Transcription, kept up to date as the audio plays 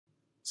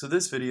So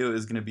this video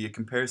is going to be a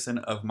comparison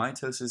of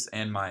mitosis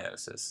and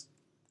meiosis.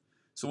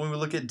 So when we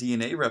look at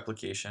DNA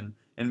replication,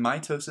 in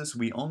mitosis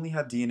we only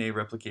have DNA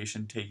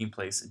replication taking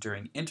place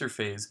during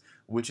interphase,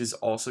 which is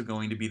also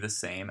going to be the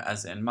same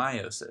as in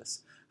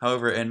meiosis.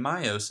 However, in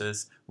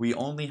meiosis, we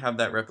only have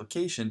that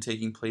replication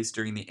taking place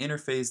during the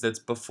interphase that's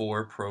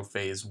before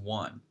prophase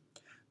 1.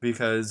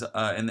 Because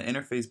in the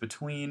interphase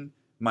between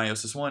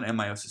meiosis 1 and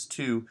meiosis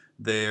 2,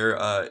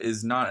 there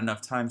is not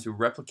enough time to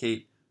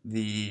replicate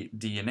the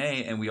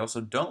DNA, and we also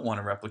don't want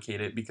to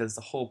replicate it because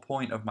the whole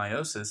point of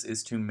meiosis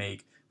is to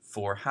make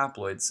 4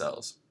 haploid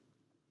cells.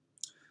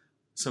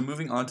 So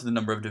moving on to the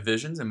number of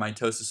divisions, in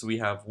mitosis we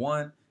have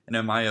 1, and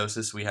in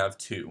meiosis we have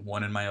 2.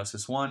 1 in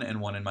meiosis 1 and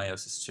 1 in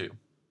meiosis 2.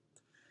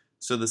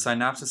 So the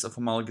synapsis of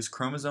homologous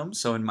chromosomes,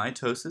 so in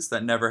mitosis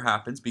that never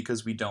happens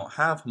because we don't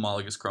have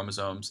homologous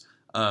chromosomes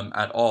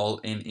at all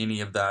in any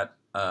of that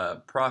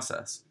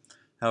process.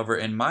 However,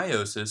 in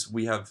meiosis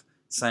we have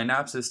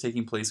synapsis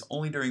taking place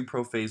only during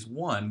prophase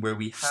 1, where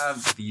we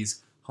have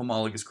these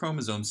homologous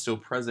chromosomes still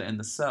present in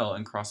the cell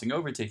and crossing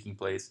over taking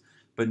place,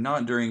 but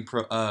not during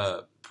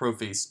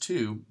prophase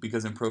 2,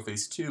 because in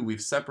prophase 2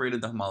 we've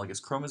separated the homologous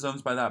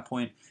chromosomes by that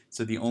point,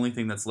 so the only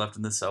thing that's left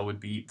in the cell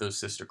would be those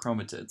sister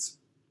chromatids.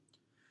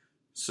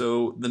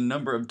 So the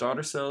number of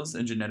daughter cells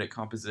and genetic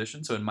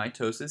composition, so in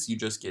mitosis you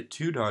just get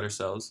 2 daughter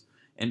cells,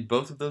 and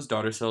both of those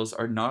daughter cells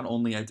are not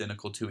only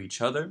identical to each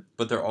other,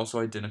 but they're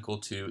also identical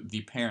to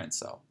the parent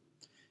cell.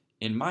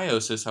 In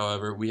meiosis,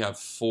 however, we have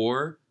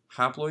 4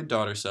 haploid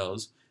daughter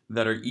cells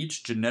that are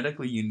each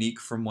genetically unique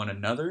from one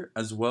another,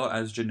 as well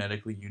as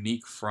genetically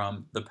unique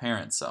from the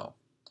parent cell.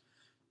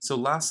 So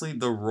lastly,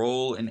 the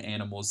role in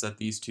animals that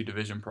these two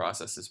division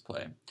processes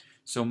play.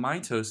 So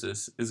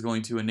mitosis is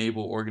going to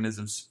enable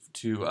organisms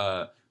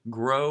to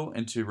grow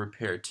and to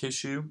repair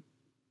tissue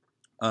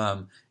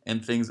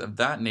and things of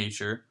that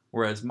nature,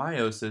 whereas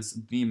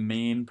meiosis, the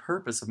main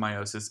purpose of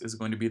meiosis is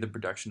going to be the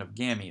production of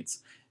gametes.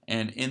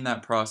 And in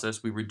that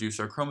process, we reduce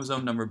our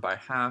chromosome number by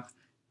half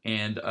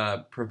and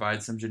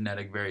provide some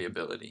genetic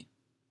variability.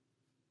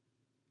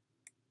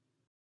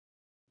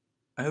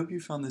 I hope you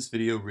found this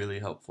video really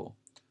helpful.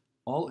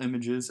 All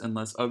images,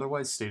 unless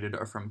otherwise stated,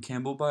 are from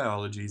Campbell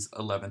Biology's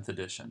 11th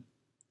edition.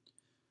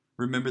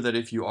 Remember that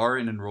if you are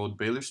an enrolled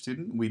Baylor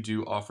student, we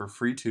do offer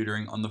free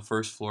tutoring on the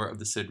first floor of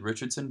the Sid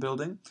Richardson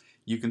building.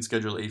 You can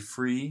schedule a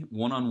free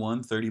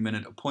one-on-one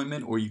 30-minute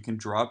appointment, or you can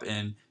drop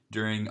in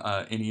during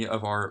any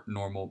of our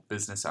normal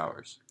business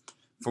hours.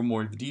 For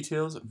more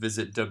details,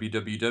 visit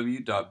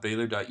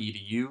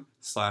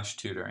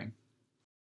www.baylor.edu/tutoring.